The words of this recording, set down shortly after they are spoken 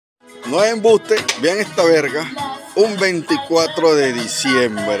No es embuste, vean esta verga. Un 24 de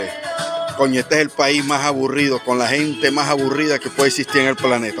diciembre. Coño, este es el país más aburrido, con la gente más aburrida que puede existir en el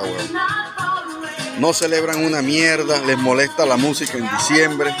planeta, weón. No celebran una mierda, les molesta la música en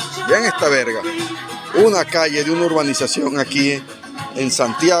diciembre. Vean esta verga. Una calle de una urbanización aquí en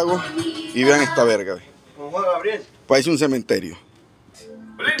Santiago. Y vean esta verga. Parece un cementerio.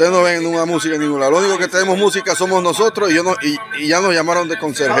 Ustedes no ven una música en ningún lado. Lo único que tenemos música somos nosotros y ya nos llamaron de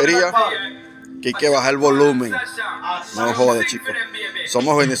conserjería que hay que bajar el volumen. No jodas, chicos.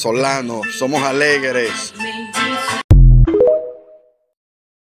 Somos venezolanos, somos alegres.